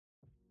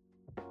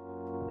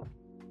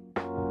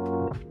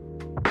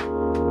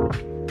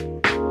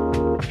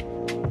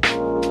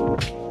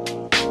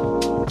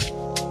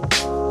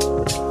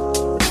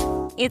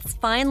It's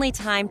finally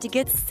time to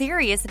get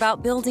serious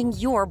about building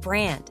your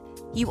brand.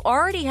 You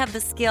already have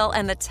the skill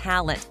and the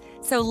talent,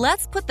 so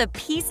let's put the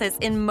pieces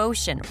in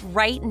motion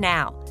right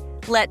now.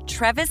 Let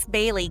Travis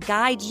Bailey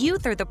guide you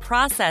through the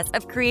process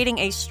of creating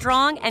a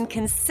strong and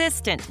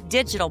consistent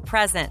digital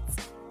presence.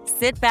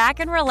 Sit back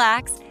and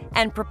relax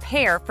and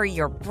prepare for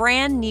your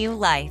brand new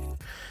life.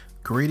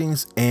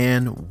 Greetings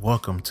and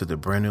welcome to the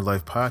Brand New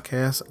Life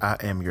Podcast. I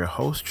am your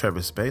host,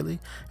 Travis Bailey,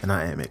 and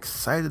I am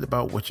excited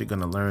about what you're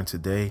going to learn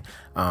today.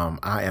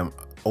 I am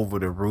over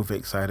the roof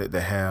excited to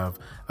have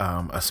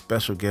a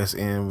special guest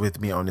in with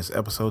me on this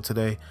episode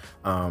today.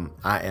 When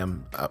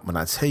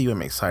I tell you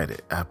I'm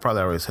excited, I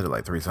probably already said it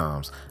like 3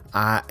 times.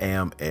 I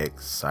am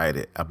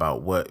excited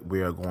about what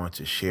we are going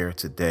to share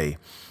today.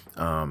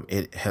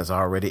 It has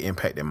already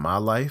impacted my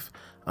life,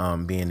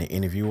 being an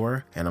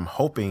interviewer, and I'm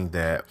hoping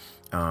that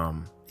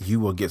you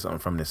will get something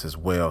from this as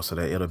well, so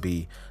that it'll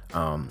be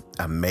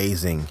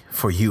amazing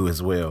for you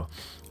as well.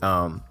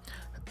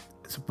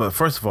 But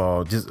first of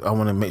all, I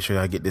want to make sure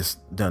I get this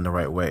done the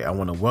right way. I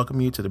want to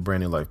welcome you to the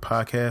Brand New Life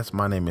Podcast.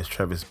 My name is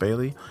Travis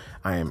Bailey.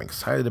 I am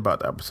excited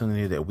about the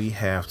opportunity that we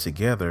have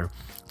together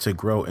to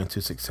grow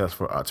into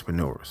successful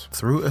entrepreneurs.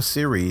 Through a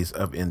series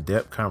of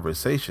in-depth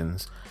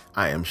conversations,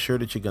 I am sure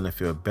that you're going to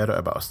feel better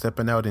about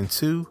stepping out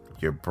into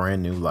your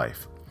brand new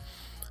life.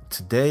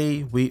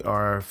 Today, we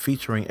are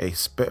featuring a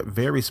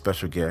very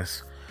special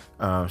guest.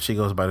 She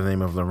goes by the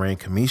name of Lorraine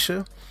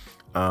Kamisha.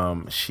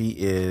 She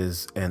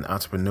is an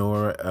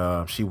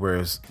entrepreneur. She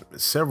wears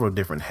several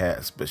different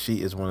hats, but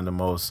she is one of the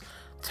most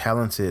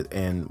talented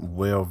and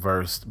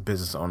well-versed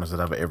business owners that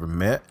I've ever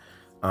met,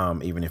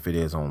 even if it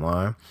is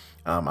online.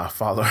 I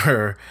follow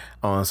her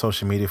on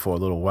social media for a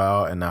little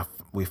while, and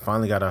we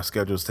finally got our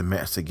schedules to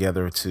match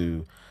together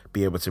to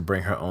be able to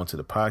bring her onto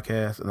the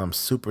podcast, and I'm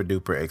super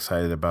duper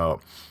excited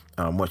about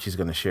what she's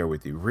going to share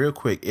with you. Real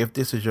quick, if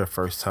this is your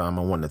first time,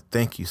 I want to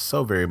thank you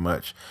so very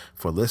much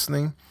for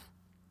listening.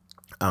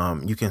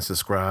 You can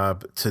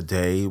subscribe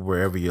today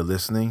wherever you're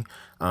listening,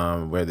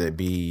 whether it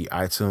be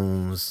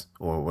iTunes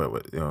or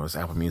it's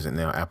Apple Music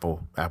now,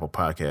 Apple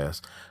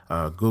Podcasts,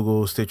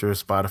 Google, Stitcher,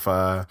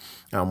 Spotify,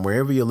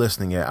 wherever you're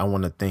listening at. I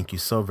want to thank you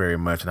so very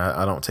much, and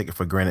I don't take it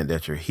for granted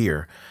that you're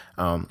here.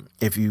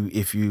 If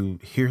you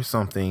hear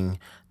something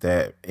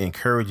that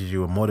encourages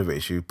you or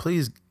motivates you,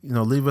 please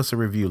leave us a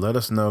review. Let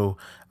us know,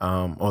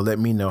 or let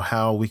me know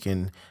how we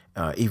can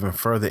even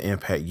further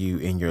impact you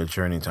in your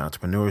journey to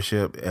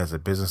entrepreneurship as a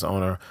business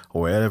owner,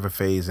 or whatever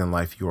phase in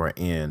life you are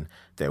in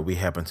that we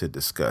happen to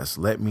discuss.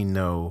 Let me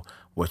know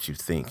what you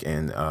think,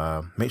 and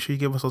make sure you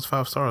give us those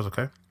 5 stars,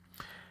 okay?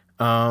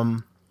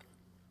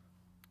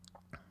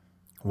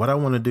 What I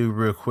want to do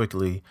real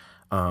quickly,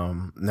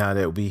 now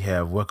that we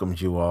have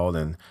welcomed you all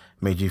and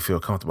made you feel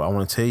comfortable, I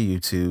want to tell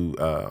you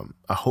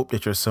I hope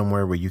that you're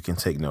somewhere where you can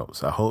take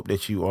notes. I hope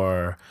that you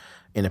are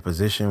in a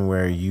position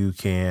where you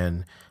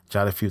can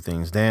jot a few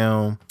things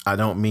down. I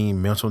don't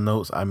mean mental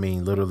notes. I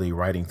mean literally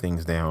writing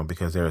things down,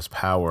 because there is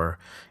power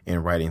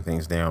in writing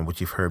things down,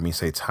 which you've heard me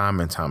say time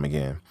and time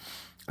again.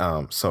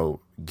 So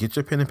get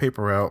your pen and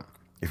paper out.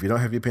 If you don't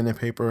have your pen and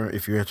paper,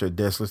 if you're at your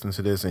desk listening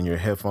to this in your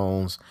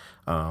headphones,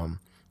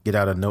 get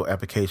out a note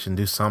application,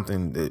 do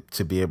something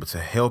to be able to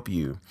help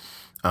you.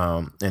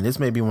 And this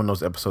may be one of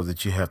those episodes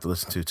that you have to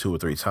listen to 2 or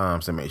 3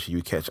 times to make sure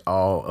you catch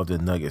all of the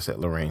nuggets that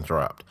Lorraine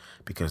dropped,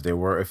 because there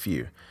were a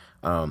few.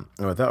 And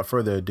without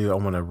further ado, I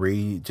want to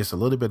read just a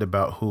little bit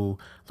about who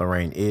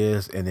Lorraine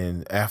is. And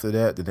then after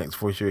that, the next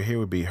voice you'll hear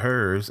will be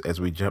hers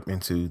as we jump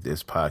into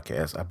this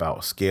podcast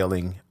about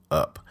scaling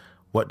up.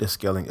 What does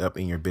scaling up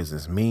in your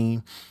business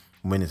mean?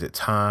 When is it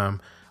time?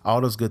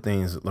 All those good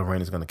things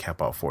Lorraine is going to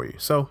cap out for you.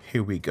 So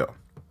here we go.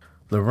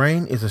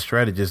 Lorraine is a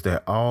strategist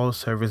that all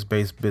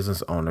service-based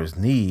business owners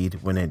need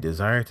when they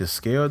desire to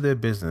scale their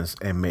business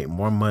and make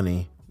more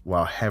money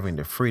while having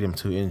the freedom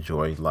to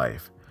enjoy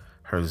life.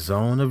 Her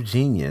zone of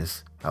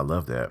genius, I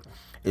love that,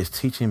 is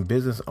teaching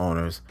business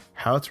owners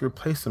how to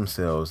replace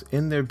themselves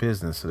in their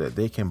business so that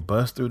they can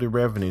bust through the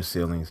revenue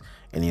ceilings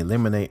and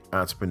eliminate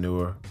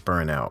entrepreneur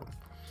burnout.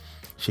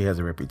 She has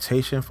a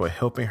reputation for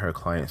helping her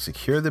clients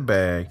secure the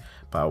bag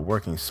by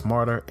working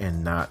smarter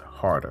and not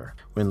harder.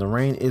 When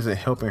Lorraine isn't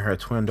helping her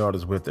twin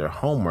daughters with their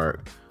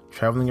homework,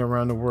 traveling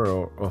around the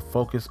world, or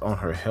focused on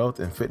her health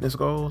and fitness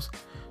goals,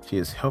 she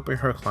is helping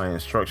her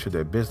clients structure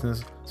their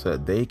business so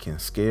that they can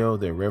scale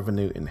their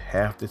revenue in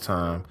half the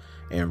time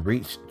and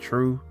reach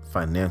true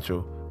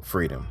financial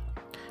freedom.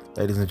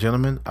 Ladies and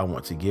gentlemen, I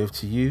want to give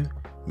to you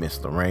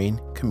Miss Lorraine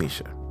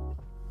Kamisha.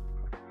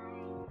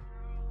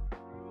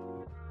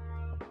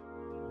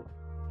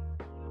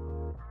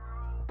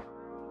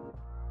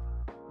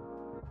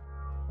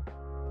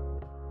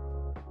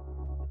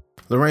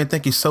 Lorraine,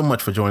 thank you so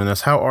much for joining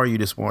us. How are you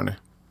this morning?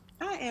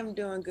 I am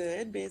doing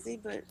good,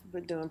 busy, but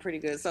doing pretty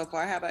good so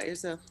far. How about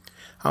yourself?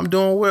 I'm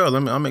doing well.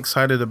 I'm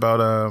excited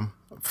about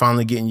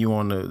finally getting you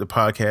on the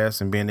podcast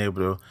and being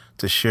able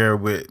to share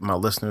with my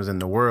listeners in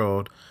the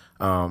world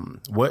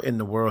what in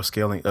the world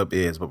scaling up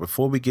is. But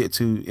before we get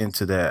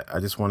into that, I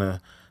just want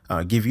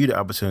to give you the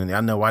opportunity. I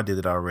know I did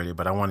it already,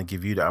 but I want to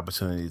give you the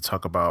opportunity to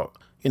talk about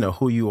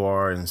who you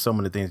are and some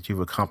of the things that you've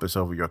accomplished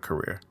over your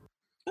career.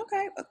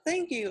 Okay, well,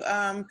 thank you.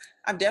 I'm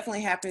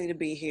definitely happy to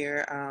be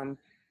here.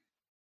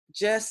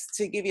 Just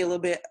to give you a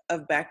little bit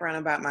of background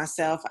about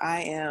myself,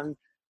 I am,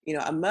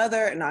 a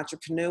mother, an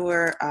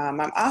entrepreneur. I'm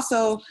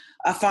also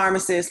a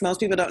pharmacist. Most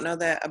people don't know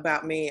that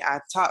about me. I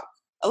talk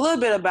a little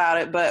bit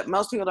about it, but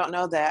most people don't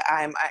know that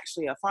I'm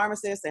actually a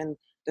pharmacist and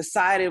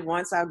decided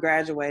once I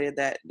graduated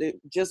that it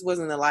just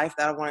wasn't the life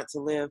that I wanted to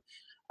live.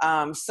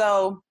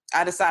 So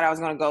I decided I was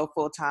going to go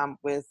full time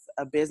with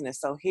a business.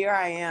 So here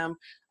I am.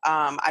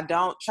 I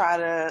don't try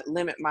to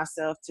limit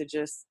myself to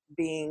just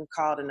being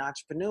called an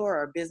entrepreneur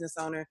or a business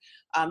owner.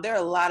 There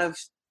are a lot of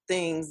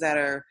things that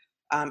are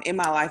in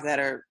my life that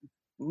are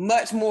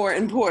much more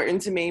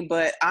important to me,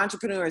 but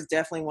entrepreneur is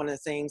definitely one of the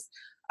things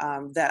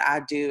that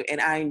I do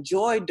and I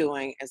enjoy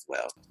doing as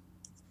well.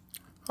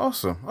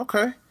 Awesome.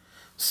 Okay.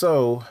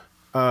 So,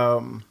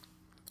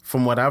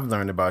 from what I've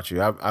learned about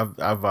you,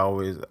 I've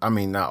always, I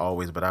mean, not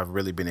always, but I've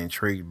really been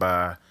intrigued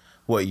by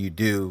what you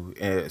do,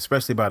 and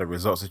especially by the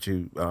results that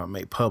you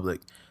make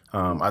public.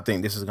 I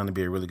think this is going to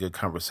be a really good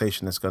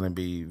conversation. It's going to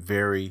be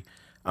very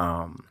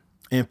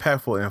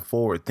impactful and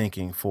forward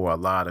thinking for a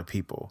lot of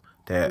people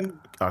that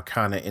are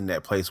kind of in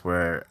that place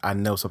where I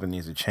know something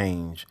needs to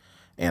change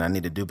and I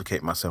need to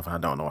duplicate myself and I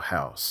don't know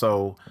how.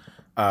 So,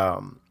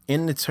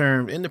 in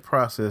the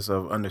process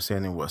of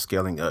understanding what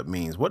scaling up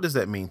means, what does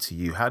that mean to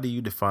you? How do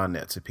you define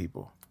that to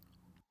people?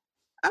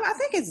 I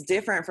think it's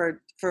different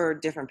for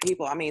different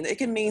people. I mean, it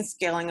can mean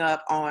scaling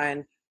up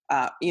on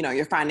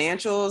your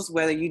financials,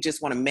 whether you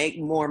just want to make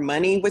more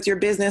money with your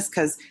business,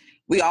 because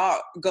we all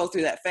go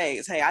through that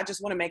phase. Hey, I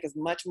just want to make as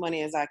much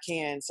money as I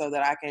can so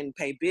that I can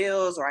pay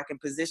bills or I can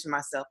position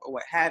myself or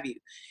what have you.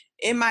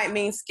 It might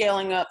mean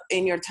scaling up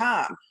in your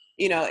time.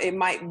 It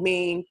might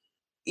mean,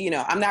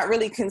 I'm not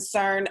really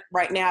concerned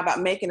right now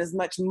about making as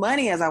much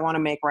money as I want to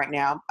make right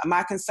now.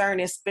 My concern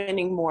is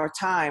spending more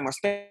time or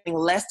spending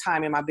less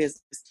time in my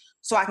business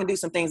so I can do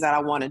some things that I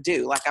want to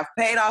do. Like I've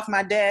paid off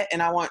my debt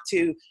and I want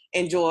to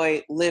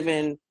enjoy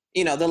living,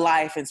 the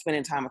life and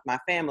spending time with my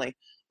family.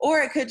 Or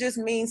it could just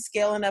mean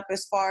scaling up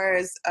as far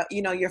as,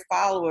 your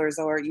followers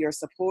or your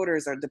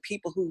supporters or the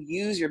people who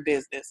use your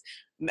business.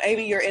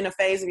 Maybe you're in a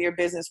phase of your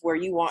business where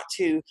you want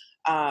to,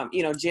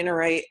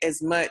 generate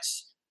as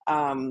much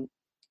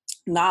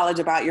knowledge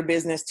about your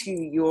business to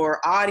your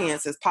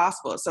audience as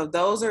possible. So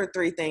those are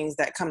three things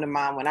that come to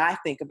mind when I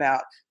think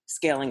about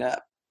scaling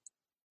up.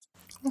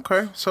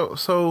 Okay, so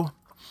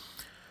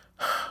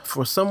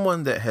for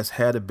someone that has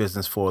had a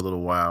business for a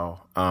little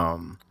while,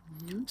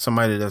 Mhm.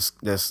 somebody that's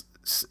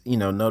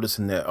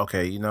noticing that,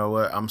 okay, you know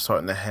what, I'm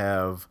starting to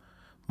have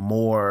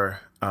more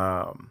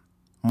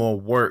more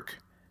work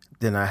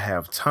than I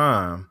have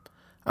time.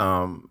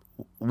 Um,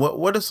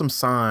 what are some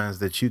signs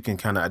that you can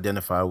kind of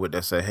identify with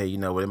that say, hey, you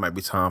know what, it might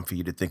be time for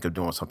you to think of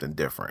doing something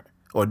different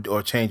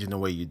or changing the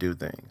way you do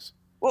things?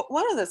 Well,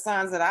 one of the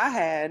signs that I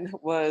had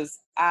was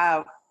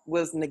I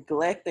was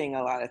neglecting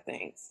a lot of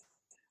things.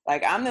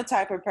 Like I'm the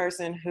type of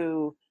person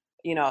who,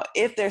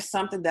 if there's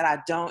something that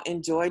I don't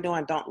enjoy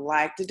doing, don't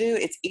like to do,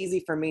 it's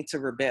easy for me to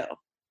rebel.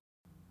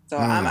 So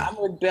Mm,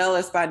 I'm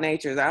rebellious by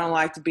nature. I don't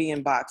like to be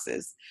in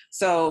boxes.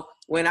 So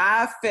when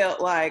I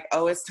felt like,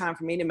 oh, it's time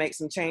for me to make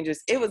some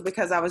changes, it was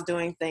because I was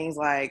doing things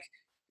like,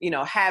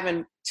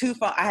 having two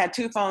phone. I had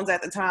two phones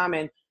at the time,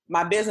 and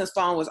my business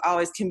phone was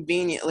always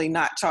conveniently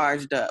not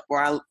charged up,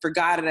 or I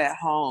forgot it at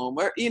home,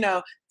 or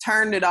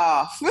turned it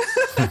off.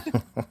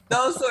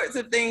 Those sorts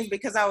of things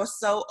because I was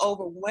so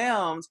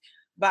overwhelmed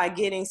by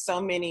getting so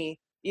many,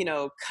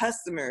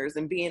 customers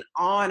and being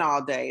on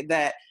all day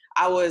that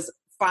I was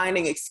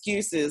finding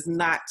excuses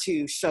not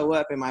to show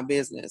up in my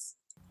business.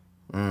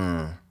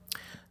 mm,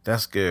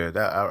 that's good.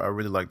 I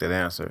really like that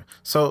answer.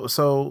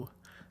 So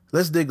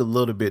let's dig a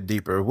little bit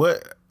deeper.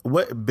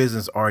 What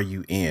business are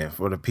you in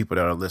for the people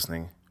that are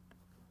listening?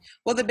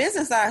 Well, the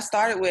business that I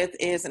started with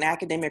is an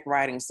academic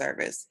writing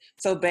service.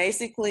 So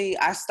basically,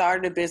 I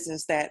started a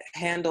business that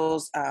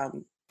handles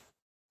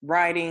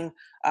writing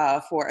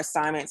for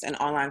assignments and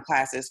online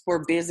classes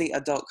for busy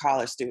adult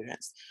college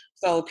students.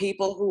 So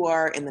people who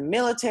are in the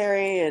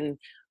military and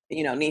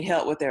need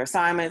help with their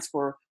assignments,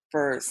 for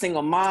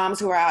single moms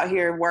who are out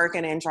here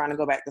working and trying to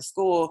go back to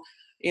school,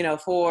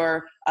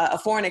 for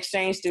foreign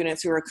exchange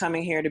students who are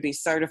coming here to be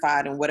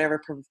certified in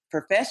whatever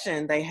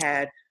profession they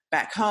had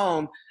back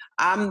home.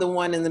 I'm the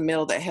one in the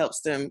middle that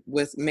helps them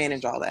with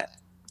manage all that.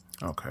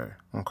 Okay,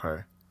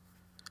 okay.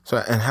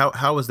 So and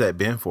how has that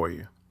been for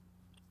you?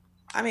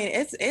 I mean,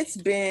 it's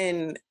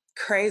been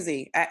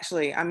crazy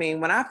actually. I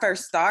mean, when I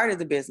first started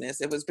the business,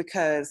 it was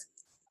because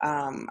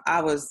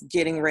I was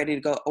getting ready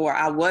to go, or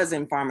I was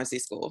in pharmacy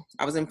school.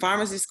 I was in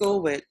pharmacy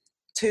school with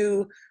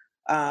two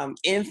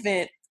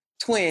infant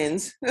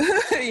twins,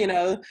 you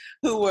know,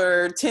 who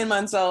were 10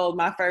 months old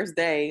my first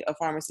day of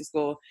pharmacy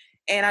school.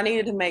 And I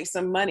needed to make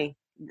some money,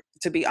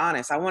 to be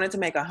honest. I wanted to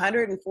make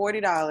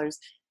 $140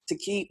 to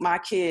keep my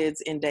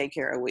kids in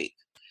daycare a week.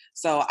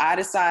 So I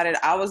decided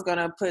I was going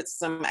to put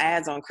some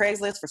ads on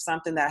Craigslist for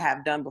something that I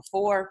have done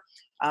before.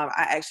 I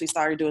actually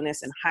started doing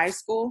this in high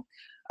school.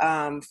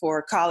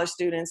 for college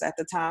students at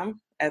the time,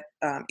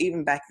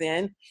 even back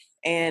then,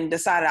 and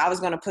decided I was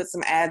going to put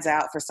some ads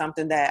out for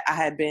something that I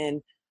had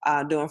been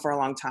doing for a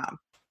long time.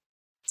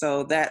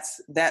 So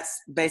that's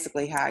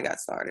basically how I got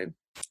started.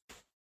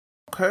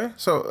 Okay.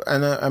 So,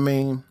 and I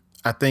mean,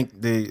 I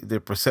think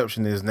the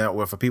perception is now,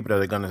 well, for people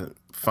that are going to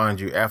find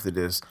you after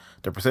this,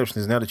 the perception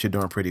is now that you're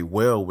doing pretty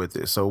well with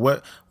it. So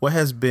what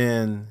has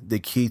been the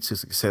key to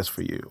success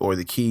for you, or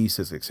the keys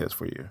to success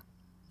for you?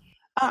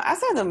 I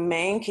say the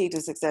main key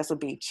to success would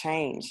be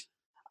change.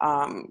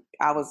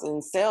 I was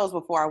in sales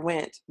before I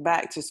went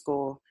back to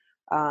school.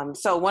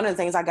 So one of the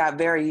things I got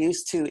very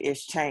used to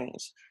is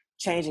change,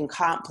 changing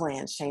comp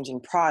plans,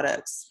 changing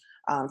products,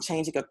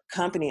 changing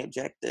company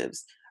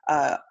objectives,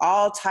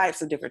 all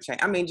types of different change.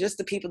 I mean, just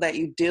the people that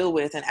you deal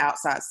with in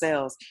outside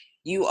sales,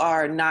 you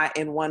are not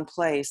in one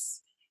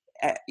place,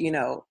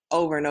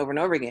 over and over and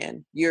over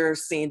again. You're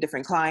seeing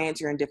different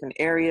clients, you're in different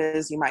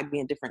areas, you might be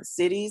in different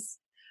cities.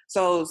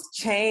 So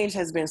change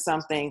has been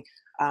something,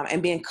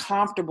 and being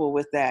comfortable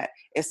with that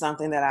is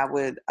something that I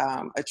would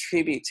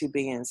attribute to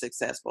being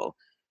successful.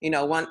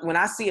 When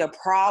I see a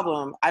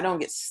problem, I don't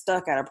get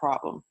stuck at a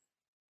problem.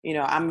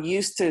 I'm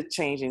used to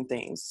changing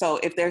things. So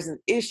if there's an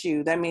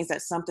issue, that means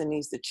that something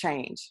needs to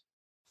change.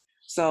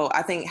 So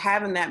I think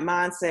having that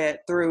mindset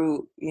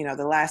through,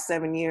 the last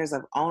 7 years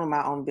of owning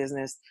my own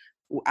business,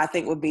 I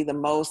think would be the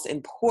most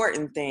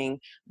important thing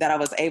that I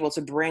was able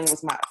to bring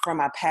from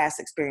my past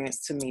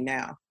experience to me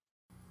now.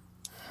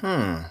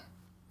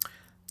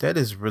 That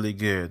is really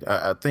good.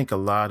 I think a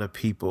lot of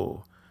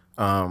people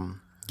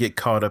get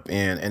caught up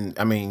in, and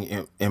I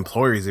mean,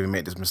 employers even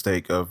make this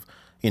mistake of,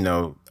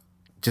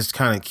 just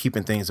kind of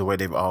keeping things the way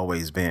they've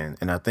always been.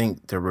 And I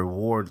think the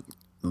reward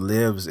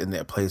lives in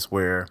that place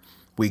where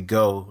we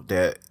go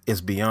that is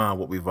beyond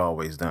what we've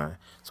always done.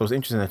 So it's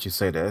interesting that you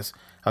say that.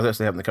 I was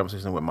actually having a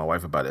conversation with my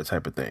wife about that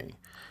type of thing.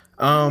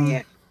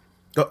 Yeah.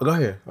 Go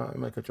ahead. I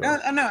might cut you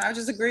off. No, I was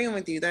just agreeing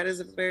with you. That is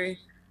a very,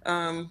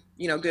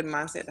 good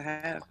mindset to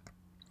have.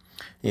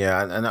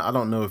 Yeah, and I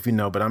don't know if you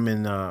know, but I'm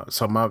in.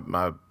 So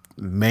my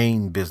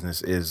main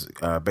business is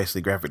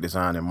basically graphic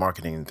design and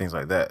marketing and things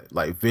like that,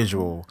 like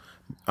visual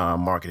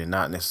marketing,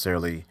 not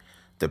necessarily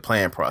the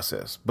plan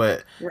process.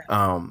 But Right.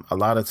 a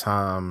lot of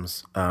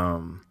times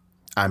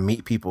I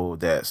meet people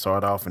that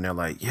start off and they're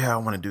like, yeah, I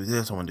want to do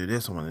this, I want to do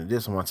this, I want to do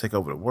this, I want to take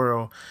over the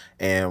world.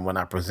 And when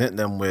I present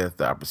them with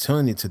the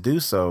opportunity to do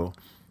so,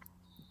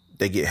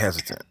 they get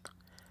hesitant.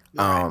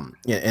 Right.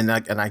 Yeah, and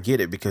I get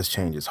it, because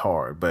change is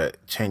hard,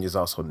 but change is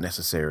also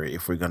necessary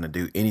if we're going to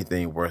do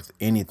anything worth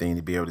anything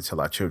to be able to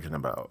tell our children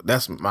about.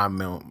 That's my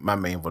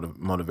main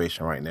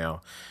motivation right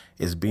now,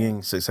 is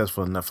being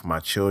successful enough for my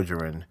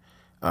children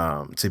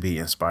to be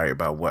inspired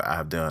by what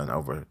I've done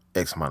over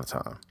X amount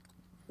of time.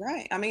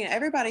 Right. I mean,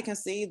 everybody can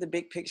see the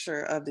big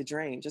picture of the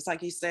dream. Just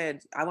like you said,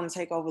 I want to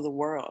take over the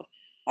world.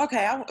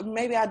 Okay,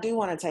 maybe I do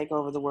want to take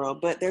over the world,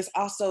 but there's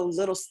also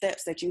little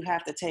steps that you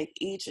have to take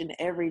each and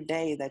every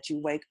day that you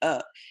wake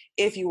up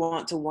if you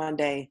want to one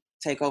day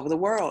take over the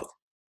world.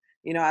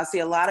 I see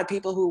a lot of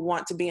people who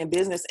want to be in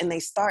business and they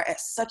start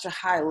at such a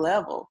high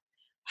level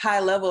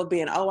of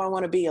being, oh, I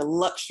want to be a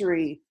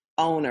luxury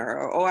owner,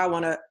 or oh, I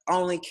want to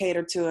only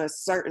cater to a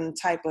certain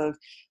type of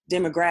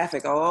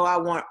demographic, or oh, I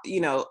want,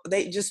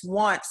 they just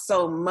want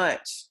so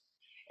much.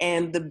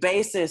 And the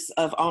basis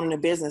of owning a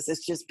business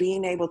is just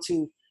being able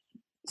to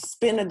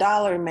spend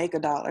 $1 and make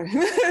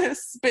 $1,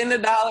 spend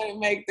 $1 and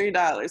make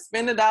 $3,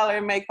 spend $1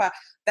 and make $5.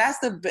 That's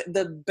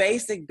the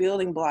basic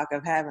building block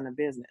of having a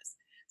business.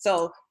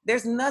 So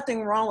there's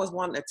nothing wrong with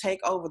wanting to take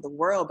over the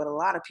world, but a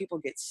lot of people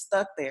get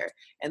stuck there.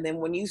 And then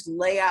when you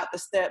lay out the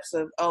steps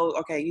of, oh,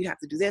 okay, you have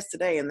to do this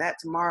today and that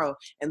tomorrow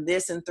and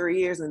this in 3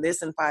 years and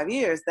this in 5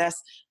 years,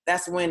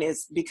 that's when it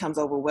becomes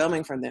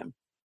overwhelming for them.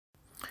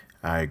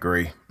 I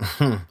agree.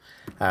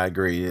 I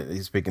agree.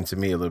 He's speaking to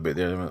me a little bit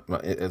there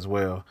as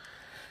well.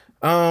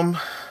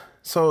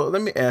 So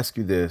let me ask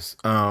you this.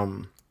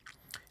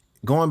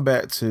 Going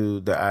back to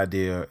the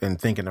idea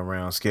and thinking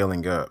around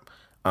scaling up,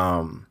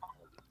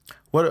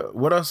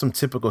 what are some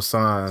typical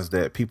signs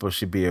that people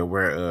should be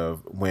aware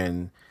of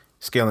when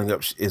scaling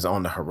up is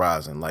on the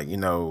horizon? Like,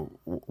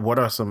 what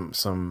are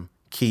some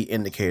key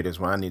indicators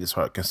when I need to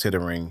start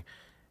considering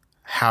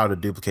how to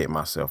duplicate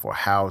myself, or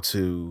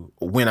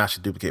when I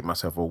should duplicate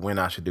myself, or when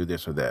I should do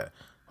this or that?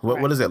 What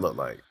Right. does that look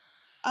like?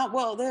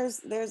 Well,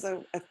 there's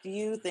a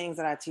few things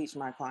that I teach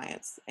my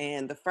clients,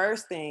 and the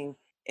first thing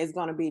is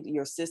going to be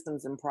your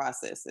systems and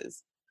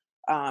processes.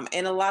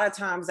 And a lot of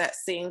times that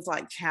seems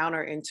like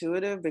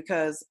counterintuitive,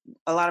 because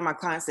a lot of my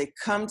clients, they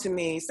come to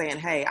me saying,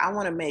 hey, I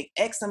want to make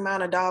X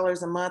amount of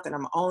dollars a month and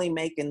I'm only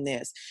making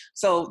this.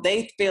 So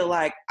they feel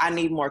like I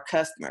need more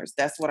customers.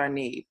 That's what I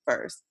need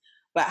first.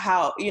 But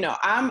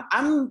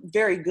I'm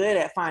very good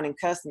at finding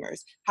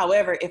customers.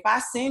 However, if I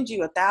send you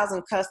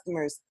 1,000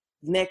 customers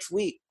next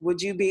week, would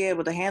you be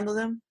able to handle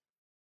them?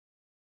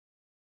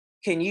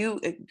 Can you,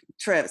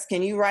 Travis,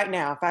 can you right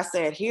now, if I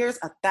said, here's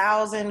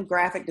 1,000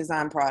 graphic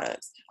design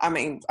projects,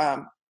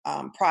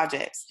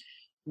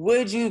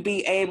 would you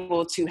be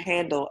able to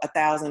handle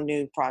 1,000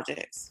 new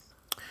projects?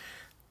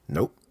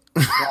 Nope.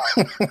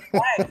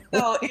 Right.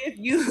 So if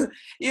you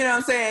know what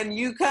I'm saying,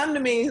 you come to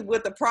me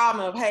with the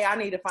problem of, hey, I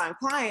need to find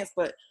clients,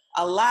 but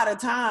a lot of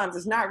times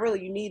it's not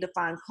really you need to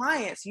find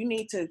clients. You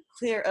need to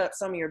clear up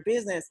some of your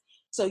business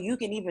so you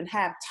can even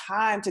have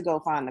time to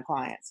go find the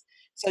clients.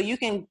 So you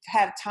can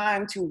have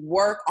time to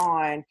work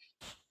on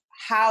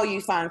how you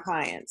find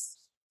clients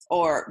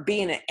or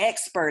being an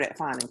expert at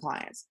finding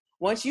clients.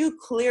 Once you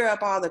clear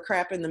up all the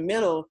crap in the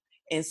middle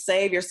and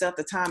save yourself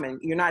the time, and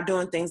you're not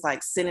doing things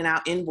like sending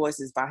out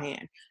invoices by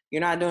hand,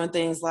 you're not doing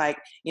things like,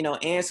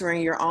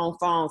 answering your own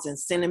phones and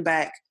sending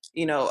back,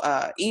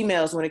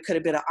 emails when it could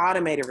have been an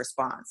automated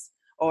response,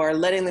 or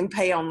letting them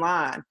pay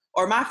online.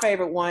 Or my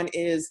favorite one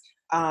is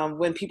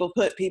when people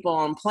put people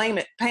on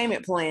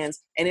payment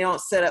plans and they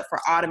don't set up for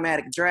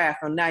automatic draft.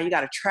 And now you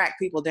got to track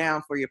people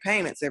down for your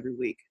payments every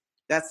week.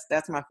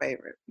 That's my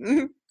favorite.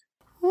 If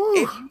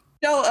you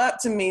show up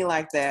to me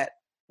like that,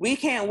 we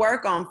can't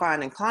work on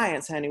finding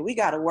clients, honey. We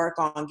got to work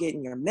on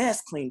getting your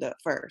mess cleaned up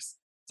first.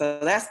 So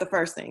that's the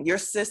first thing, your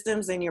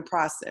systems and your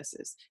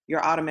processes,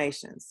 your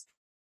automations.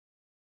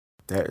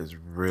 That is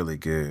really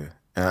good.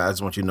 And I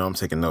just want you to know I'm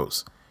taking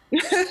notes.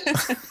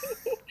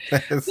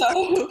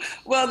 So,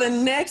 well, the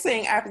next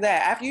thing after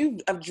that, after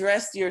you've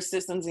addressed your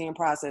systems and your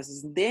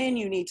processes, then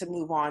you need to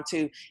move on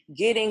to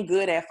getting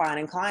good at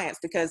finding clients.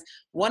 Because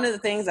one of the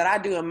things that I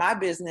do in my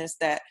business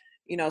that,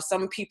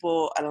 some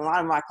people and a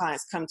lot of my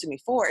clients come to me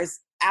for is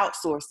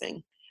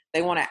outsourcing.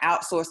 They want to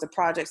outsource the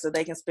project so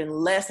they can spend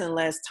less and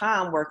less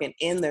time working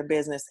in their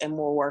business and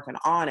more working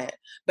on it.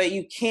 But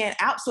you can't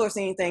outsource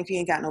anything if you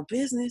ain't got no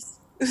business.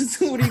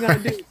 So what are you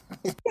going to do?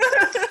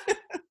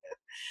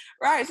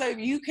 Right. So if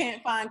you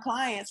can't find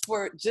clients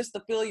for just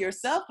to fill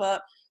yourself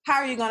up, how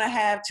are you going to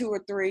have 2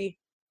 or 3,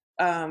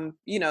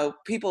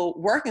 people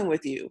working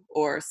with you,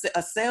 or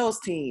a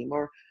sales team,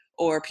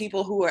 or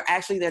people who are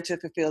actually there to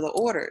fulfill the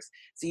orders?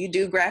 So you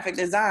do graphic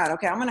design.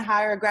 Okay, I'm going to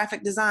hire a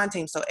graphic design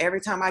team. So every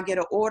time I get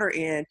an order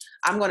in,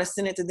 I'm going to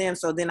send it to them.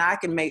 So then I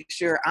can make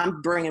sure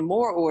I'm bringing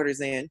more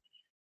orders in.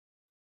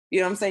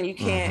 You know what I'm saying? You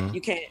can't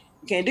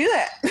do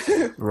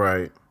that.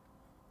 Right.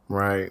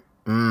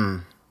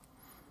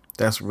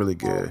 That's really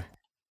good.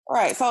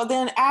 Right. So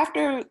then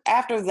after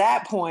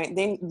that point,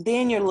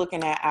 then you're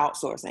looking at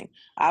outsourcing.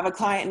 I have a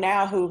client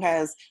now who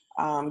has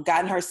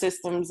gotten her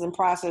systems and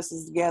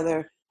processes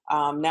together.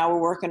 Now we're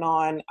working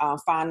on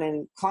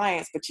finding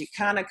clients, but you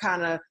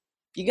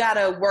you got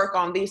to work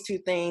on these two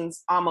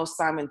things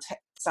almost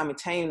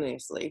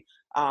simultaneously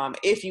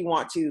if you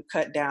want to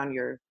cut down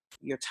your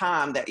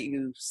time that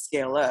you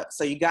scale up.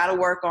 So you got to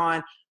work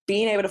on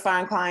being able to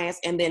find clients,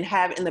 and then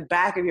have in the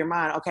back of your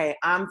mind, okay,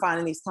 I'm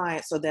finding these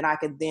clients so that I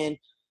could then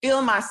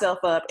fill myself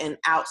up and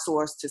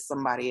outsource to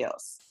somebody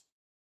else.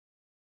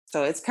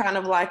 So it's kind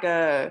of like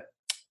a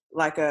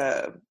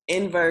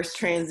inverse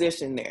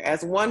transition there.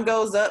 As one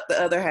goes up,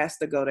 the other has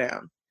to go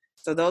down.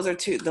 So those are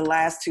the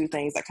last two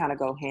things that kind of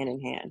go hand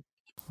in hand.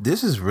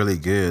 This is really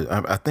good.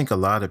 I think a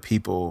lot of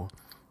people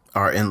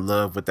are in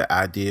love with the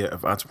idea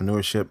of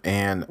entrepreneurship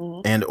and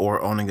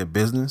or owning a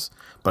business,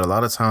 but a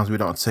lot of times we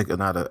don't take we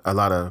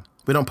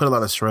don't put a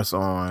lot of stress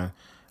on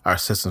our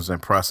systems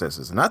and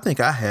processes. And I think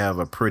I have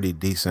a pretty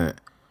decent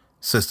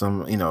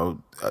system,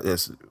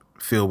 that's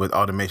filled with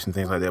automation,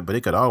 things like that, but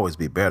it could always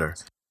be better.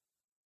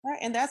 Right.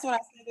 And that's what I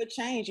said with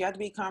change. You have to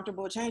be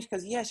comfortable with change,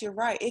 because yes, you're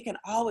right. It can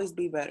always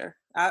be better.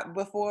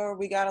 Before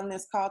we got on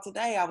this call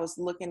today, I was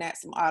looking at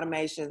some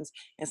automations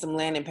and some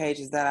landing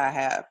pages that I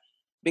have,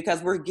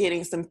 because we're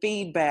getting some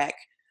feedback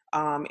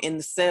in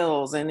the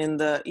sales and in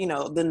the,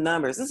 the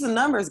numbers. This is a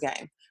numbers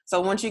game.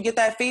 So once you get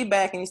that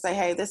feedback and you say,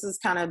 hey, this is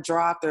kind of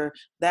dropped, or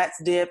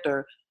that's dipped,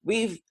 or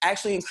we've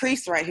actually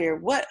increased right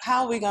here,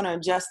 how are we going to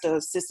adjust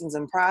those systems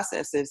and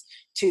processes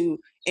to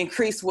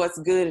increase what's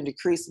good and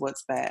decrease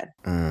what's bad?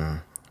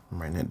 I'm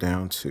writing it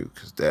down too,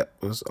 because that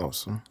was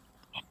awesome.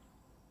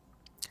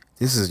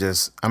 This is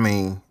just,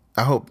 I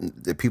hope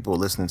that people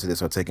listening to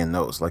this are taking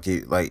notes.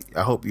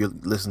 I hope you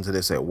listen to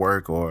this at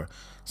work or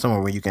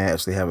somewhere where you can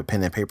actually have a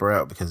pen and paper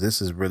out, because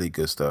this is really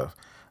good stuff.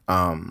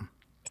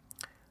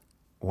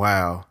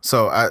 Wow.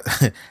 So I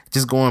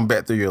just going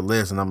back through your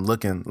list, and I'm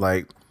looking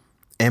like,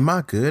 am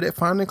I good at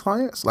finding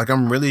clients? Like,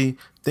 I'm really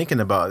thinking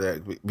about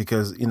that,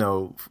 because,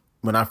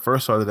 when I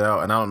first started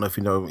out, and I don't know if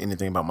you know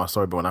anything about my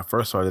story, but when I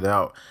first started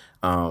out,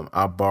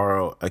 I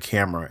borrowed a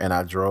camera and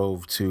I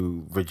drove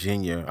to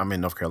Virginia. I'm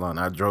in North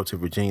Carolina. I drove to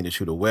Virginia to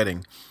shoot a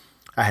wedding.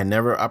 I had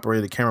never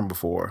operated a camera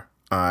before.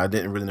 I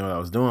didn't really know what I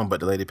was doing, but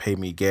the lady paid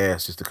me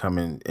gas just to come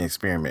in and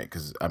experiment,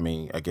 because,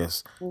 I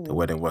guess the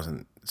wedding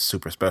wasn't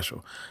super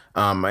special.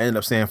 I ended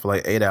up staying for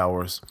like 8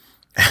 hours,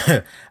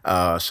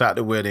 shot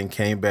the wedding,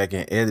 came back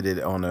and edited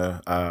on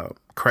a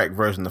cracked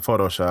version of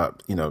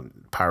Photoshop,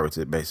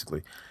 pirated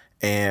basically.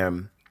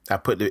 And I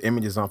put the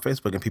images on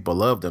Facebook and people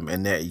loved them.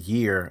 And that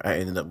year I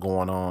ended up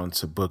going on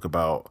to book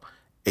about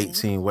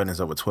 18 weddings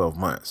over 12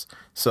 months.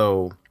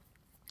 So,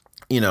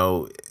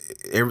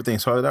 everything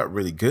started out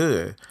really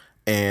good.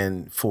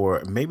 And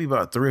for maybe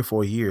about 3 or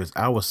 4 years,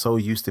 I was so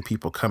used to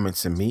people coming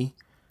to me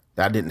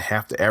that I didn't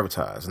have to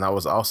advertise. And I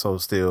was also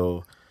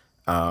still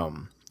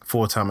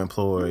full-time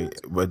employed,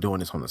 but doing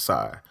this on the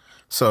side.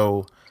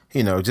 So,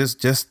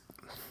 just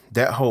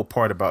that whole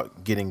part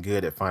about getting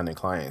good at finding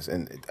clients.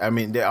 And I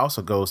mean, that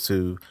also goes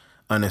to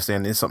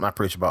understanding, it's something I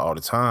preach about all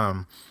the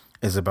time,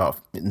 is about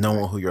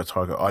knowing who your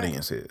target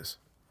audience is.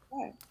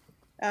 Right.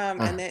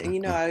 And then,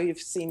 you've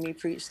seen me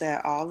preach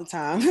that all the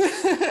time.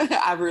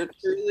 I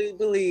truly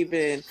believe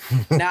in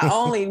not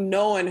only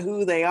knowing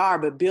who they are,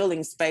 but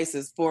building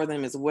spaces for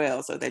them as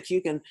well, so that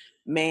you can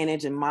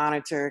manage and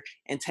monitor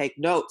and take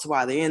notes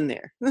while they're in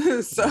there.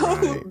 So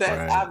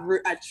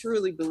I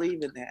truly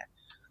believe in that.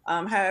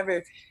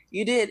 However,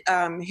 you did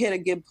hit a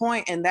good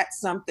point, and that's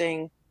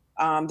something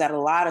that a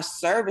lot of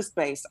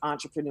service-based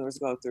entrepreneurs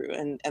go through.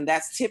 And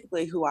that's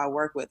typically who I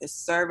work with, is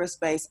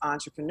service-based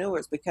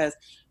entrepreneurs, because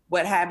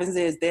what happens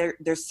is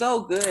they're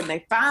so good and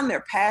they find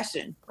their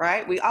passion,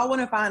 right? We all want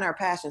to find our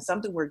passion,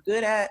 something we're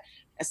good at,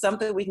 and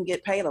something we can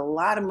get paid a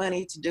lot of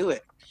money to do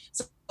it.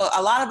 So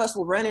a lot of us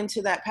will run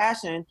into that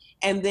passion,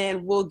 and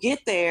then we'll get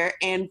there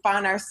and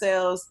find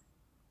ourselves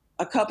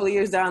a couple of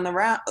years down the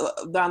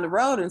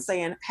road and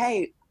saying,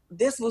 hey,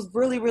 this was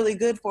really, really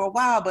good for a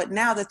while, but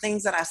now the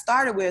things that I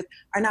started with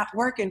are not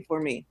working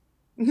for me.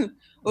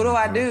 What do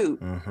I do?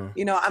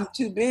 I'm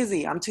too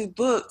busy. I'm too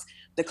booked.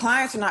 The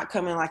clients are not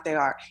coming like they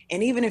are.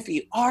 And even if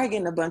you are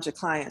getting a bunch of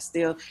clients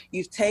still,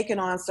 you've taken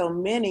on so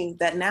many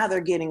that now they're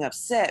getting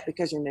upset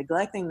because you're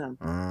neglecting them.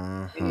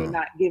 And you're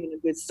not giving a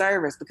good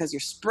service because you're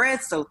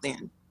spread so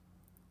thin.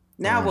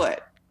 Now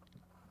what?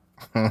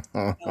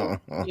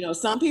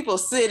 Some people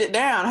sit it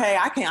down. Hey,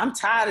 I'm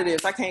tired of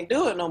this. I can't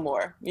do it no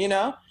more,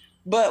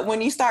 But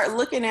when you start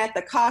looking at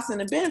the costs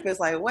and the benefits,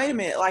 like, wait a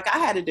minute, like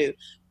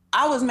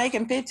I was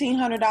making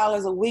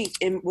 $1,500 a week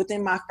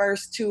within my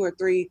first 2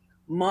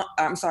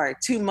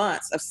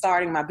 months of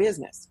starting my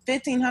business.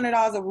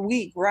 $1,500 a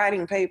week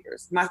writing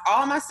papers,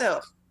 all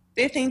myself,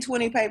 15,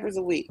 20 papers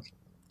a week.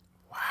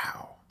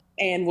 Wow.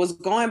 And was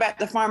going back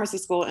to pharmacy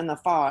school in the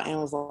fall and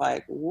was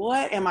like,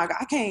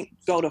 I can't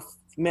go to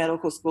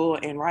medical school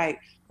and write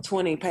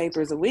 20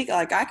 papers a week.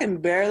 Like, I can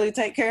barely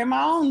take care of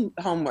my own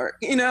homework,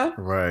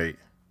 Right.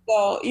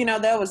 So,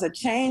 there was a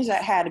change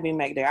that had to be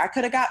made there. I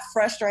could have got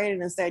frustrated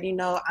and said,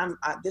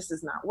 this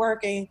is not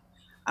working.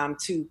 I'm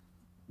too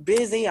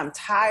busy. I'm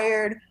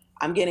tired.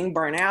 I'm getting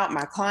burnt out.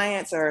 My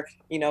clients are,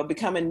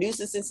 becoming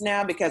nuisances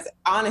now because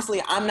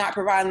honestly, I'm not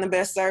providing the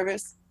best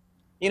service.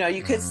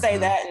 You could say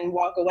that and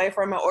walk away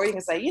from it, or you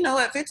can say, you know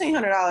what,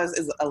 $1,500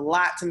 is a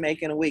lot to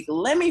make in a week.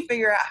 Let me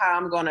figure out how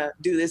I'm going to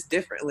do this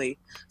differently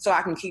so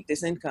I can keep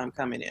this income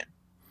coming in.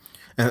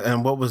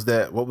 And what was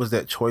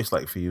that choice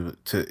like for you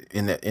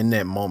in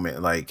that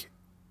moment, like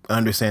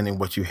understanding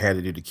what you had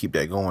to do to keep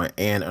that going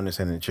and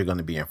understanding that you're going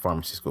to be in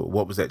pharmacy school?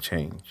 What was that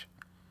change?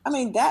 I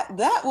mean,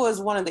 that was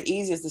one of the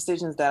easiest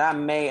decisions that I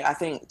made, I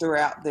think,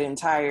 throughout the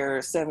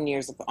entire 7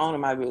 years of owning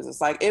my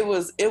business. Like, it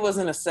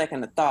wasn't a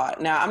second of thought.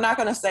 Now, I'm not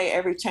going to say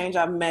every change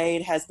I've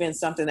made has been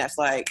something that's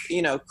like,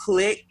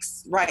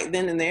 clicks right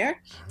then and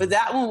there. But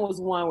that one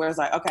was one where it's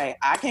like, okay,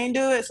 I can't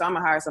do it, so I'm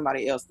going to hire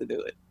somebody else to do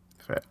it.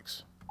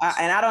 Facts.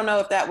 And I don't know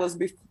if that was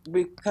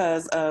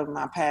because of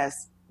my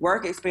past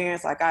work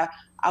experience. Like,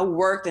 I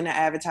worked in an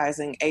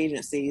advertising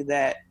agency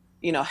that,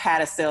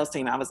 had a sales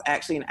team. I was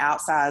actually an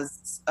outside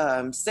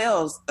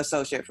sales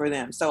associate for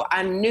them. So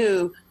I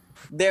knew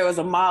there was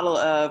a model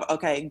of,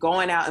 okay,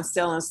 going out and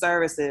selling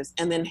services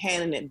and then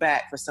handing it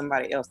back for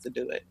somebody else to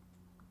do it.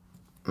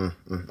 So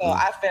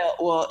I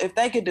felt, well, if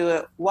they could do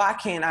it, why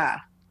can't I?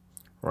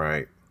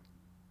 Right.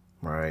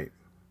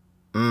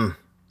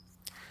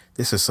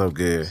 This is so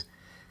good.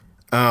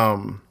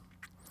 And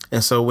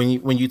so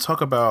when you talk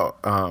about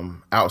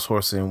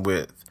outsourcing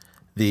with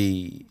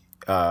the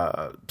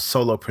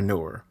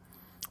solopreneur,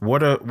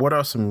 what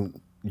are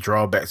some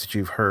drawbacks that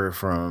you've heard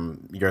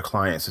from your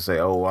clients to say,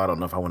 oh, I don't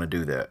know if I want to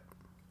do that?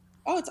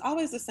 Oh, it's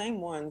always the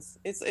same ones.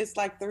 It's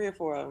like 3 or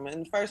 4 of them.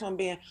 And the first one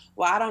being,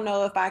 well, I don't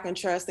know if I can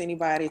trust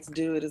anybody to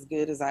do it as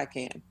good as I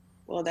can.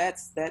 Well,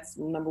 that's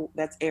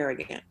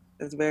arrogant.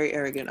 That's very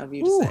arrogant of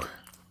you to say.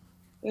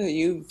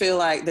 You feel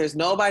like there's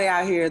nobody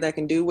out here that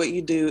can do what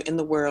you do in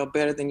the world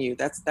better than you.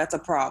 That's a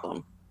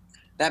problem.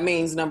 That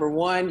means, number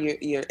one,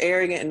 you're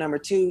arrogant, and number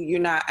two, you're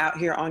not out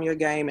here on your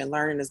game and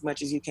learning as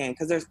much as you can,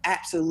 because there's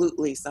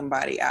absolutely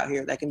somebody out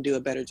here that can do a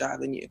better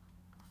job than you.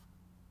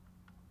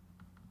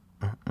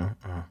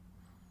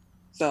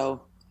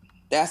 So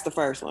that's the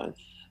first one.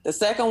 The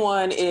second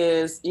one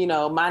is,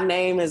 my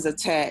name is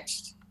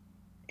attached.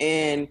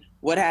 And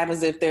what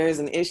happens if there is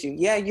an issue?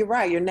 Yeah, you're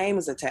right. Your name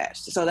is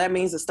attached. So that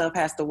means the stuff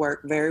has to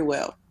work very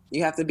well.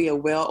 You have to be a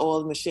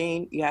well-oiled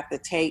machine. You have to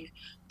take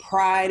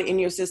pride in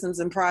your systems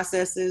and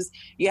processes.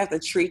 You have to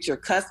treat your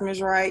customers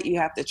right. You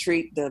have to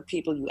treat the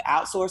people you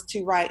outsource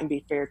to right and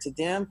be fair to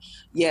them.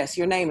 Yes,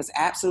 your name is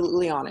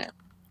absolutely on it.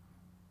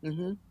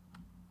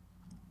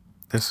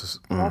 This is.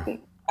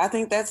 I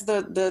think that's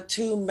the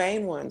 2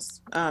 main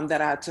ones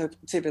that I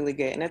typically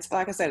get. And it's,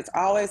 like I said, it's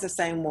always the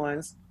same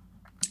ones.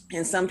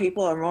 And some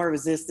people are more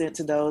resistant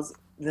to those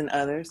than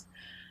others.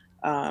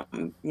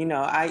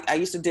 I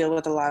used to deal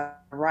with a lot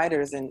of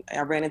writers, and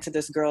I ran into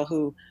this girl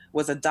who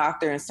was a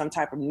doctor in some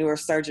type of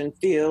neurosurgeon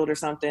field or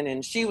something,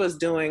 and she was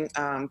doing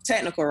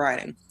technical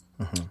writing.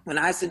 Mm-hmm. When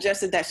I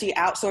suggested that she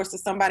outsource to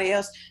somebody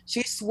else,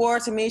 she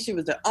swore to me she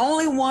was the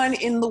only one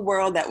in the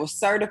world that was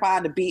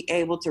certified to be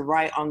able to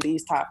write on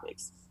these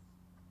topics.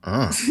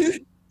 And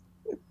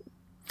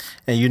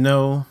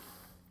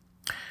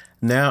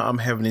now I'm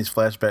having these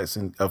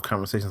flashbacks of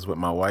conversations with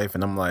my wife,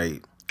 and I'm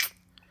like,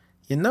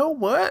 you know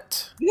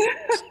what?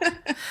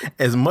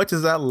 As much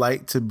as I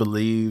like to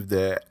believe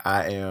that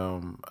I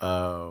am,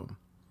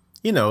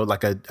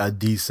 like a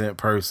decent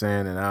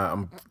person, and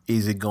I'm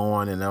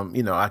easygoing, and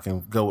I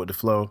can go with the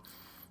flow,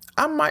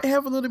 I might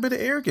have a little bit of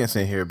arrogance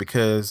in here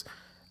because,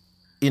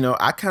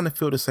 I kind of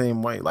feel the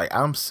same way. Like,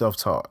 I'm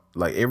self-taught.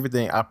 Like,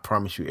 I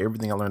promise you,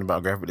 everything I learned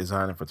about graphic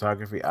design and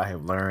photography, I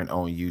have learned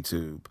on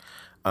YouTube.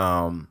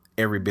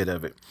 Every bit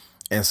of it.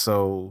 And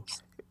so,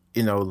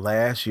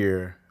 last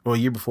year,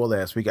 year before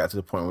last, we got to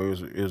the point where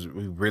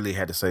we really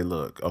had to say,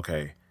 look,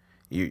 okay,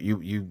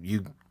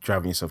 you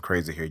driving yourself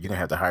crazy here. You're gonna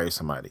have to hire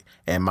somebody.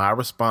 And my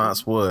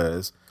response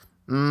was,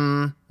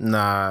 nah,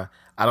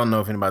 I don't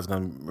know if anybody's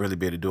gonna really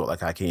be able to do it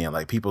like I can.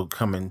 Like, people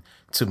coming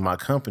to my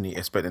company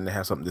expecting to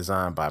have something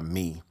designed by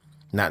me,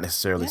 not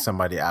necessarily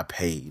somebody I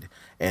paid.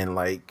 And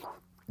like,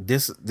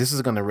 this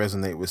is gonna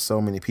resonate with so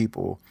many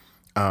people.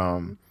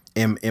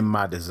 In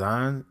my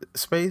design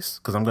space,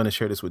 because I'm going to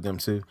share this with them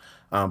too,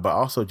 but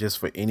also just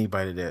for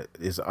anybody that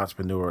is an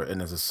entrepreneur and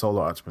is a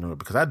solo entrepreneur,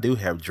 because I do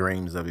have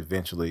dreams of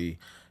eventually,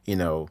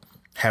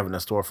 having a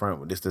storefront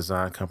with this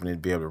design company to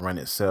be able to run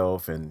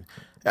itself. And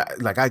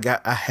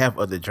I have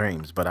other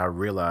dreams, but I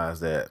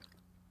realize that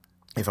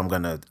if I'm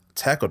going to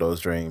tackle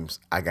those dreams,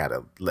 I got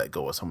to let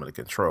go of some of the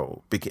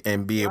control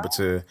and be able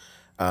to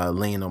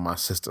lean on my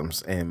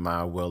systems and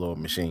my well-oiled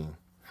machine.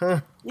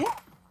 Yeah.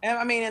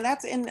 And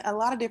that's in a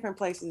lot of different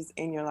places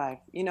in your life.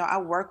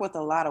 I work with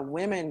a lot of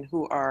women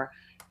who are,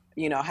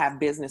 have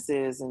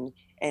businesses and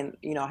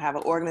have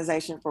an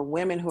organization for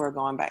women who are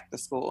going back to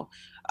school.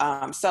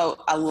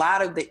 So a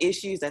lot of the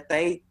issues that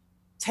they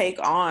take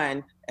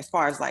on as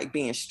far as like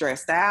being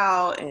stressed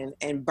out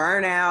and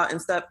burnout and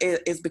stuff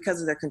is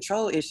because of their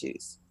control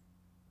issues.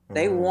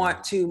 They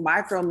want to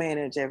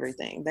micromanage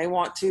everything. They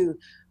want to,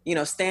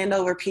 stand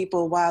over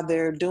people while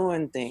they're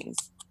doing things.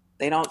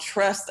 They don't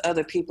trust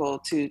other people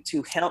to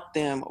help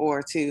them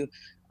or to,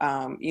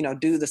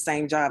 do the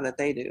same job that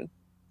they do.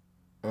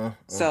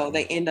 So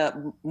they end up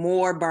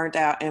more burnt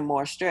out and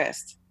more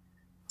stressed.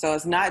 So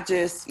it's not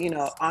just,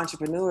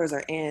 entrepreneurs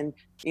are in,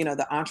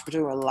 the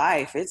entrepreneur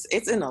life.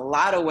 It's in a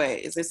lot of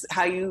ways. It's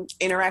how you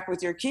interact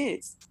with your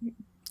kids.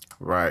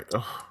 Right.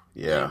 Oh,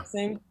 yeah.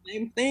 Same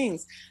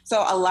things.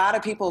 So a lot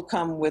of people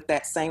come with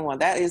that same one.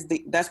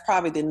 That's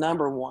probably the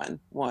number one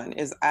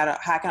is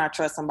how can I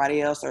trust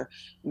somebody else, or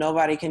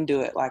nobody can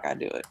do it like I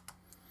do it.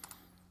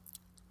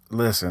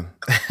 Listen,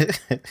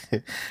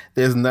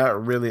 there's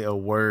not really a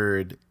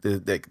word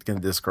that can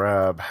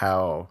describe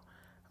how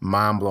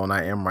mind blown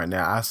I am right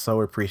now. I so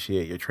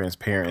appreciate your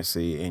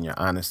transparency and your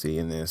honesty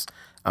in this.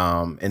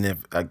 And if,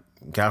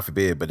 God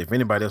forbid, but if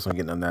anybody else don't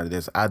get nothing out of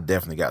this, I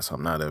definitely got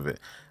something out of it.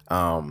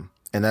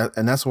 And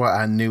that's why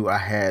I knew I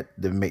had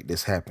to make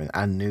this happen.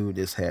 I knew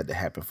this had to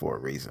happen for a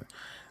reason.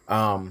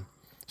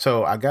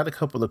 So I got a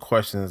couple of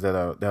questions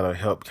that'll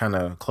help kind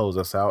of close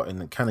us out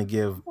and kind of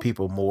give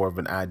people more of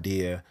an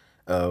idea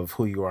of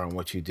who you are and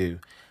what you do.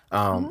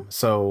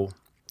 So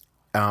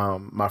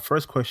my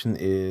first question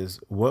is,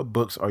 what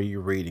books are you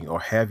reading or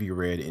have you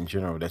read in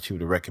general that you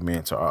would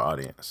recommend to our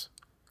audience?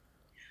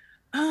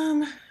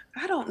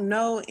 I don't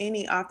know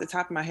any off the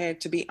top of my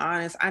head, to be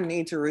honest. I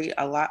need to read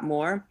a lot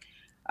more.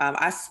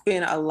 I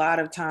spend a lot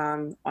of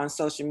time on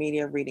social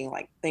media reading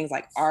like things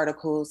like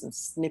articles and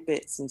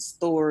snippets and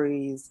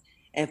stories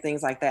and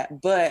things like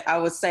that. But I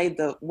would say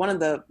one of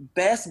the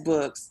best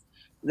books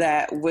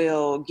that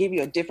will give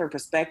you a different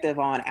perspective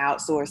on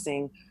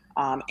outsourcing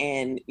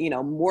and,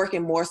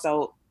 working more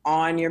so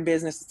on your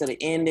business instead of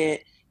in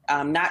it,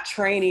 not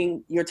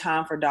trading your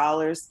time for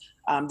dollars,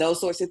 those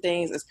sorts of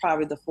things, is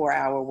probably the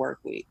 4-Hour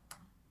Workweek.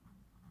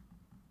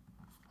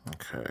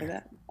 Okay.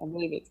 I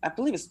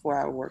believe it's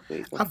 4-Hour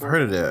Workweek. I've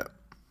heard of that.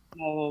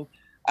 So,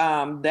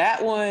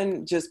 that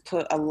one just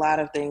put a lot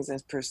of things in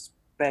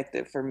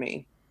perspective for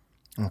me.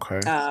 Okay.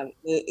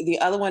 The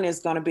other one is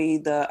going to be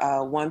the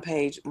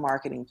 1-page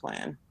marketing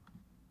plan.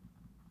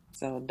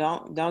 So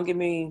don't get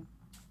me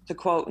to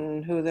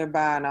quoting who they're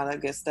by and all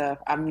that good stuff.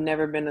 I've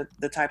never been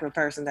the type of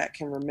person that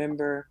can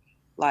remember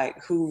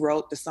like who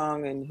wrote the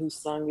song and who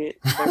sung it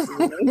versus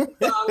the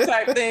song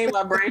type thing.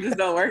 My brain just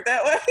don't work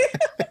that way.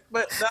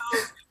 But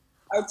those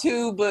are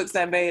 2 books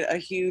that made a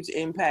huge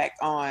impact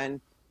on,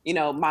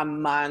 my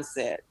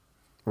mindset.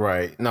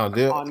 Right. No,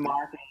 on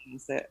marketing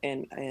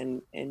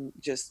and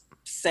just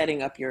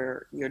setting up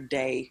your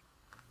day.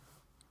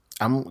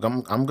 I'm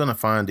gonna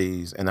find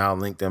these and I'll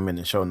link them in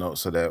the show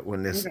notes so that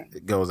when this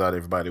goes out,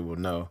 everybody will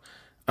know.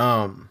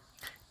 In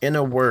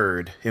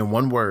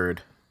one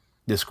word,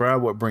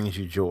 describe what brings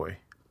you joy.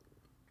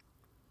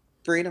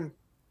 Freedom.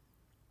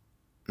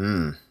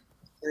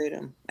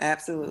 Freedom.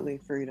 Absolutely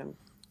freedom.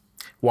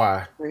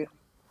 Why? Freedom.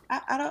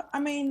 I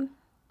mean,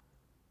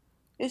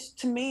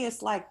 to me,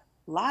 it's like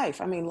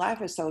life. I mean,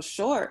 life is so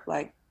short.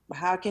 Like,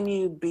 how can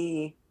you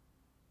be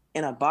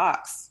in a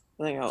box?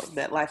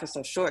 That life is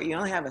so short. You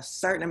only have a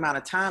certain amount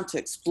of time to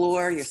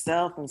explore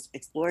yourself and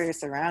explore your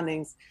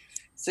surroundings,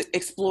 to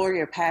explore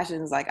your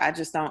passions. Like, I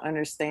just don't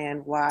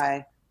understand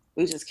why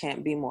we just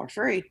can't be more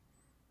free.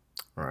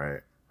 Right.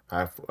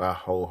 I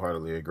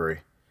wholeheartedly agree.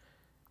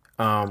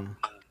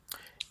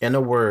 In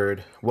a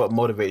word, what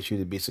motivates you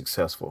to be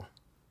successful?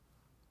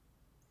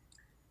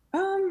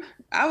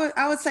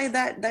 I would say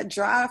that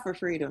drive for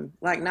freedom,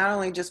 like not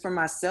only just for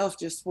myself,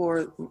 just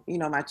for,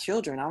 my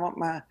children. I want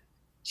my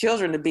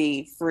children to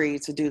be free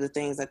to do the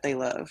things that they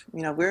love.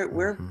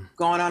 We're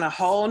going on a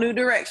whole new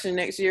direction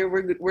next year.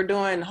 We're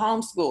doing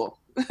homeschool,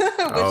 which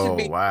Oh, would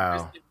be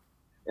wow.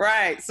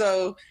 right.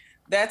 So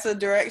that's a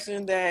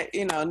direction that,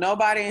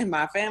 nobody in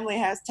my family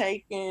has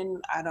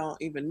taken. I don't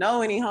even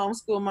know any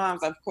homeschool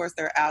moms. Of course,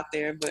 they're out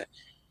there, but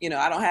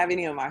I don't have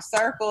any of my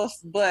circles,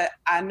 but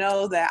I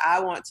know that I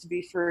want to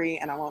be free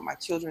and I want my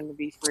children to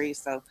be free.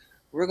 So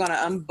we're going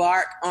to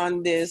embark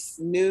on this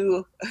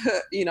new,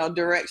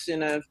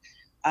 direction of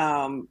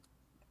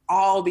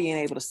all being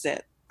able to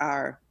set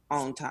our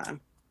own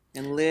time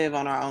and live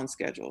on our own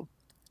schedule.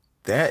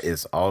 That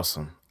is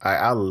awesome.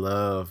 I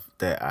love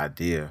that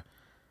idea.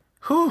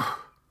 Whew.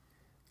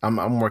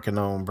 I'm working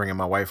on bringing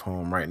my wife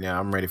home right now.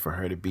 I'm ready for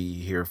her to be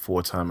here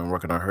full time and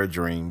working on her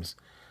dreams.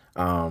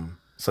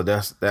 So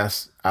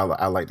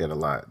I like that a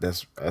lot.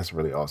 That's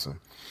really awesome.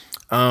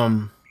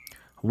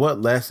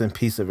 What lasting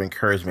piece of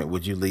encouragement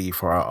would you leave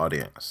for our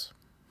audience?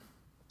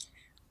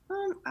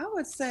 I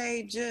would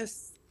say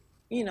just,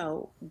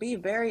 be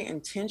very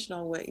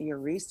intentional with your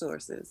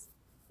resources,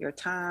 your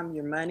time,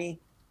 your money,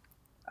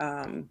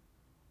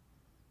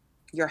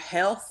 your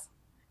health.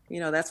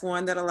 That's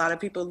one that a lot of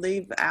people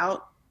leave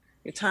out.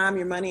 Your time,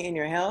 your money, and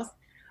your health.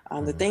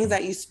 The things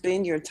that you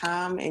spend your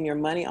time and your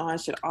money on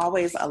should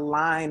always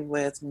align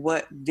with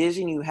what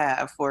vision you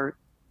have for,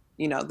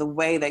 the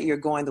way that you're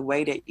going, the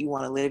way that you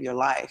want to live your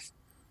life.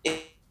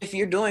 If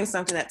you're doing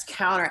something that's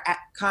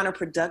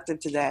counterproductive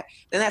to that,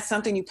 then that's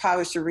something you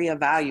probably should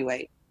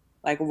reevaluate.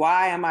 Like,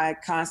 why am I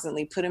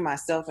constantly putting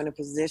myself in a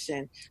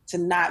position to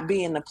not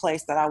be in the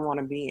place that I want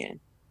to be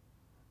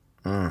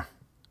in?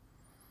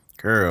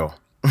 Girl,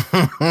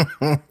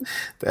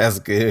 that's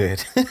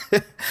good.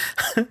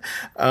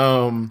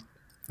 Let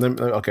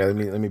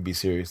me be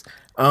serious.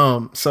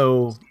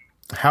 So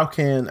how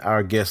can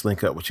our guests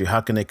link up with you?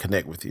 How can they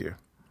connect with you?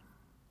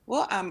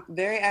 Well, I'm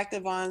very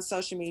active on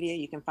social media.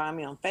 You can find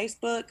me on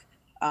Facebook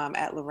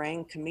at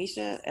Lorraine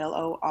Kamisha,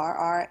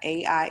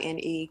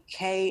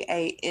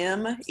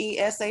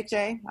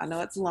 LORRAINEKAMESHA. I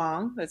know it's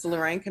long. It's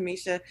Lorraine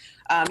Kamisha.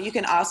 You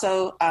can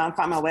also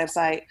find my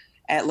website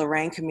at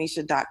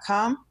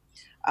lorrainekamisha.com.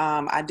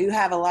 I do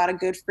have a lot of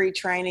good free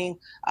training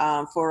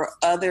for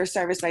other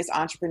service-based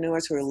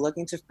entrepreneurs who are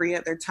looking to free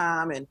up their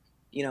time and,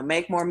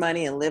 make more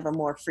money and live a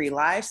more free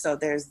life. So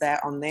there's that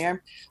on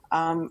there.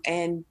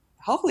 And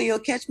hopefully you'll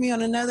catch me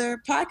on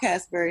another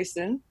podcast very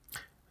soon.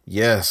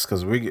 Yes,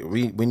 because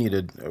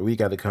we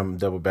got to come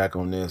double back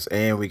on this,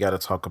 and we got to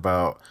talk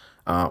about.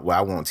 Well,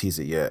 I won't tease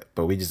it yet,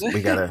 but we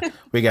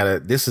gotta.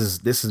 This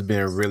has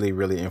been really,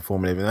 really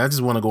informative, and I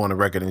just want to go on the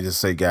record and just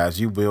say, guys,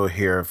 you will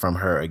hear from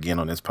her again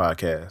on this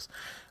podcast.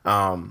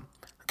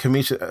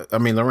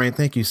 Lorraine,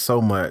 thank you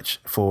so much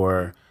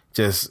for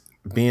just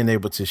being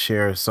able to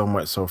share so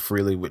much so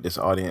freely with this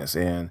audience,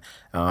 and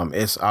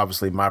it's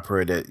obviously my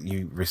prayer that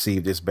you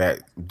receive this back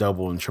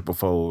double and triple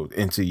fold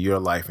into your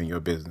life and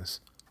your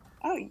business.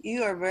 Oh,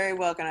 you are very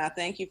welcome. I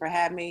thank you for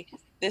having me.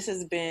 This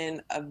has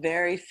been a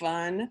very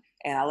fun,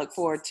 and I look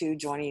forward to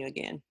joining you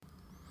again.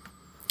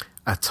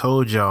 I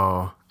told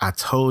y'all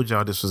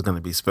this was going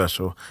to be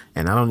special,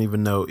 and I don't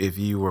even know if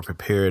you were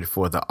prepared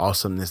for the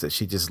awesomeness that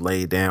she just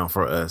laid down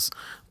for us,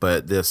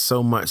 but there's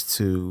so much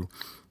to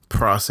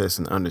process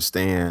and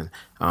understand.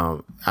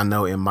 I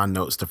know in my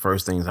notes, the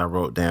first things I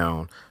wrote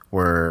down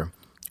were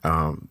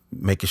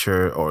making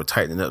sure or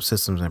tightening up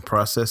systems and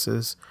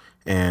processes,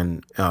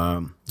 and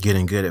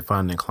getting good at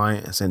finding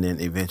clients, and then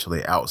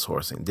eventually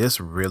outsourcing. This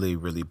really,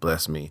 really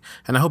blessed me,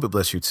 and I hope it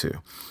blessed you too.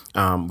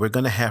 We're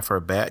going to have her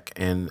back,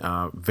 and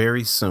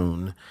very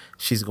soon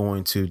she's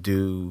going to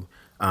do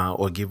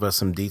or give us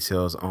some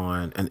details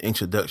on an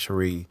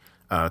introductory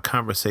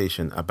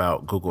conversation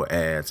about Google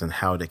Ads and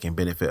how they can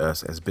benefit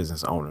us as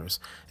business owners.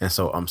 And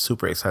so I'm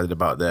super excited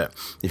about that.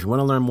 If you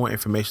want to learn more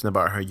information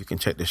about her, you can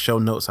check the show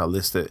notes. I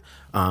listed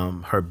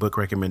her book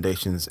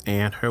recommendations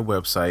and her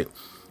website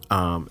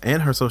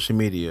and her social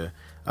media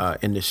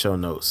in the show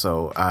notes.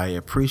 So I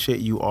appreciate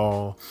you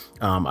all.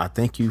 I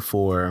thank you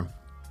for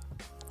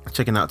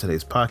checking out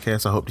today's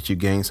podcast. I hope that you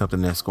gain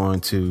something that's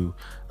going to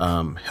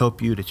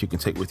help you, that you can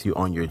take with you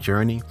on your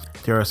journey.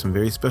 There are some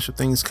very special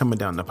things coming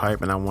down the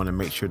pipe, and I want to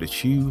make sure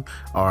that you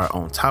are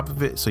on top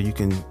of it. So you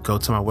can go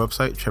to my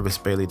website,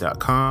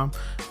 trevisbailey.com.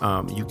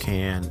 You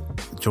can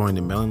join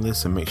the mailing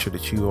list and make sure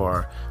that you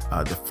are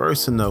the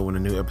first to know when a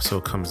new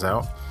episode comes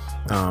out.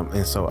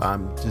 And so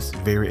I'm just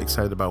very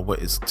excited about what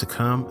is to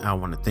come. I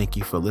want to thank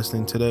you for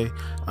listening today.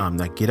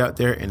 Now get out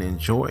there and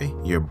enjoy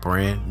your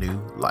brand new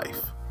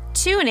life.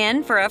 Tune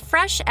in for a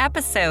fresh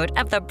episode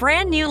of the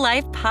Brand New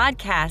Life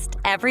podcast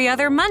every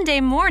other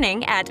Monday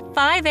morning at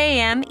 5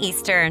 a.m.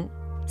 Eastern.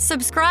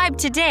 Subscribe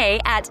today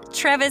at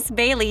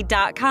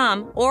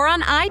TrevisBailey.com or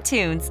on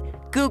iTunes,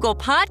 Google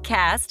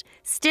Podcast,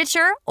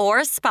 Stitcher, or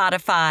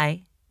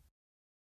Spotify.